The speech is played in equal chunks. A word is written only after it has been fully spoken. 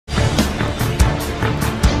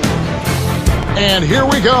And here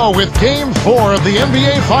we go with Game 4 of the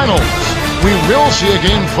NBA Finals. We will see a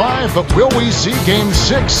Game 5, but will we see Game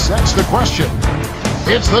 6? That's the question.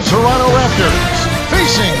 It's the Toronto Raptors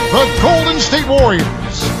facing the Golden State Warriors.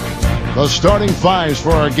 The starting fives for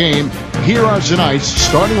our game. Here are tonight's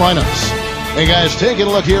starting lineups. Hey guys, taking a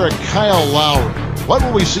look here at Kyle Lowry. What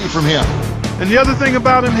will we see from him? And the other thing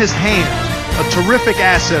about him, his hands. A terrific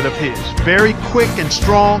asset of his. Very quick and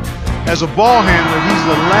strong. As a ball handler, he's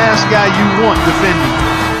the last guy you want defending.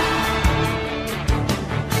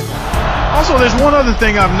 Also, there's one other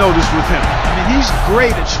thing I've noticed with him. I mean, he's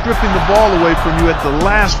great at stripping the ball away from you at the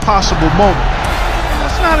last possible moment.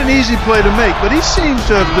 That's not an easy play to make, but he seems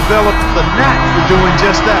to have developed the knack for doing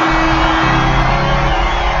just that.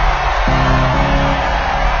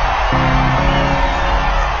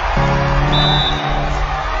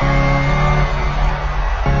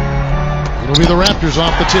 It'll be the Raptors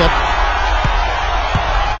off the tip.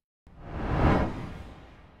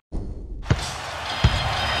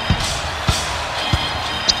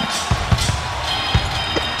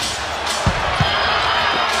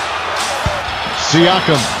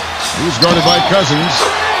 Siakam, he's guarded by Cousins.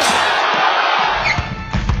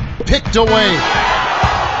 Picked away.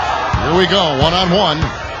 Here we go, one-on-one.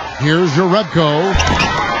 Here's Jerebko.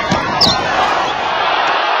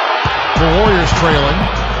 The Warriors trailing.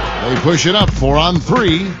 They push it up,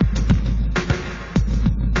 4-on-3.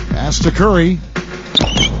 Pass to Curry.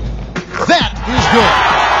 That is good.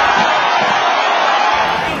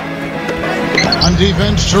 On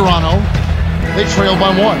defense, Toronto. They trail by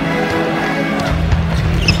 1.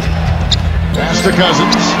 Pass to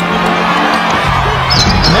Cousins.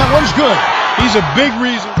 And that one's good. He's a big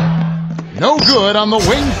reason. No good on the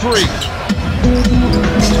wing 3.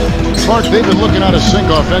 Clark, they've been looking out of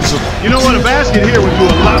sync offensively. You know what? A basket here would do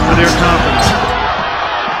a lot for their confidence.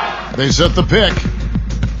 They set the pick.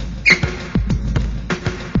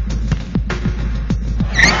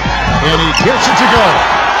 And he gets it to go.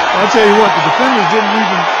 I'll tell you what, the defenders didn't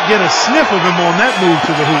even get a sniff of him on that move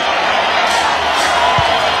to the hoop.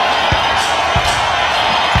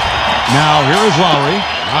 Now, here is Lowry.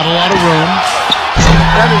 Not a lot of room.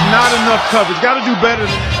 That is not enough coverage. Got to do better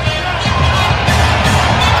than that.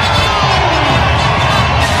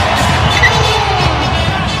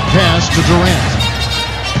 Pass to Durant.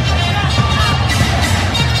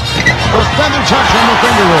 The feather touch on the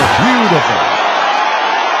finger roll. Beautiful.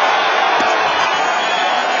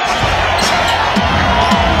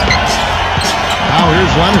 Now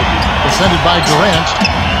here's Leonard. Defended by Durant.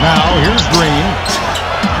 Now here's Green.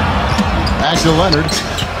 Back to Leonard.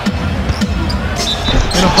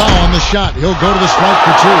 And a foul on the shot. He'll go to the stripe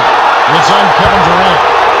for 2. It's on Kevin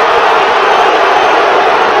Durant.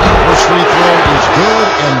 First free throw is good,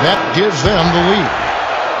 and that gives them the lead.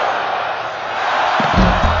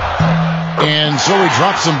 And so he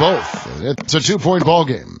drops them both. It's a 2-point ball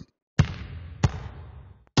game.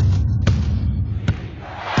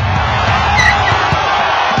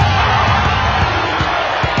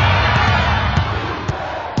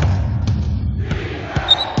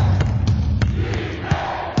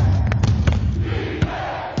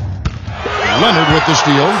 Leonard with the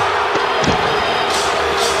steal.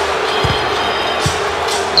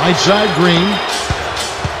 Right side, Green.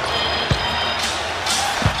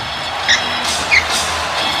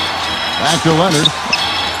 Back to Leonard.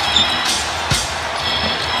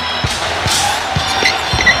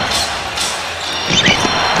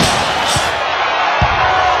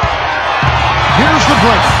 Here's the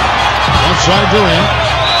break. Left side, Durant.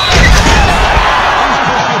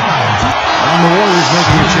 And the Warriors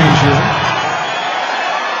making a change here.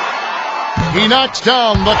 He knocks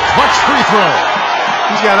down the clutch free throw.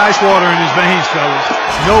 He's got ice water in his veins, fellas.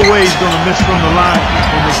 No way he's going to miss from the line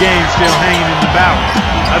when the game's still hanging in the balance.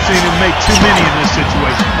 I've seen him make too many in this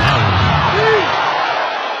situation.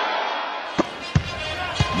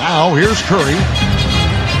 Now here's Curry.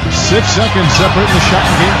 6 seconds separating the shot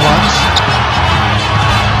and game clocks.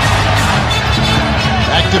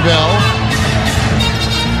 Back to Bell.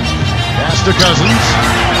 Pass to Cousins.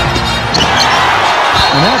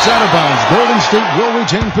 And that's out of bounds. Golden State will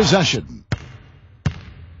retain possession.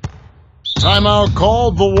 Timeout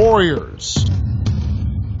called the Warriors.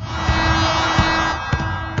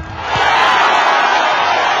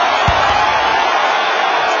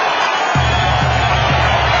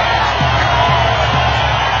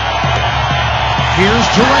 Here's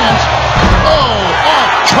Durant. Oh,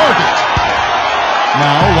 off target.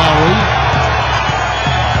 Now Lowry.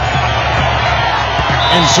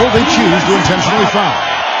 And so they choose to intentionally foul.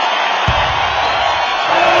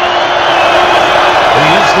 He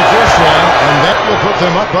hits the first one, and that will put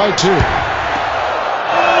them up by 2.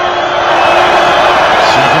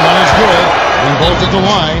 Second one is good. We both at the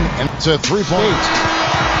line, and it's a 3-point.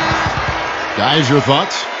 Guys, your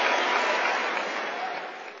thoughts?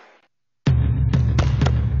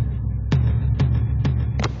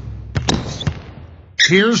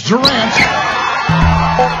 Here's Durant.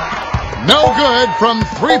 No good from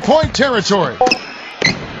 3-point territory.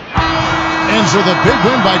 Ends with a big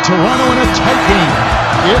win by Toronto in a tight game.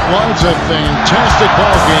 It was a fantastic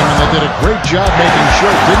ball game, and they did a great job making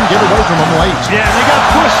sure it didn't get away from them late. Yeah, they got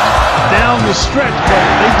pushed down the stretch, but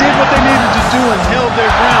they did what